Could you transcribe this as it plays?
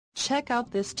Check out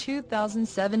this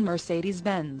 2007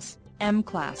 Mercedes-Benz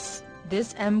M-Class.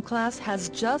 This M-Class has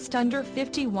just under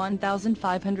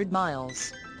 51,500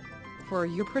 miles. For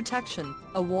your protection,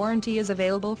 a warranty is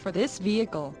available for this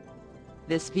vehicle.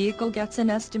 This vehicle gets an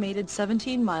estimated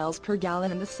 17 miles per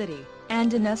gallon in the city,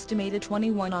 and an estimated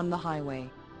 21 on the highway.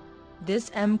 This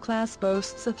M-Class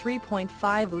boasts a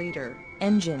 3.5-liter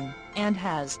engine, and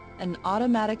has an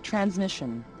automatic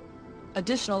transmission.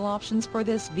 Additional options for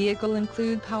this vehicle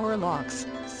include power locks,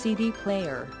 CD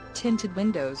player, tinted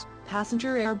windows,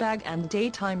 passenger airbag and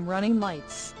daytime running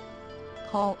lights.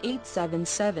 Call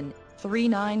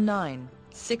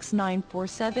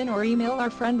 877-399-6947 or email our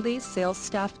friendly sales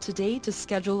staff today to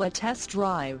schedule a test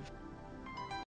drive.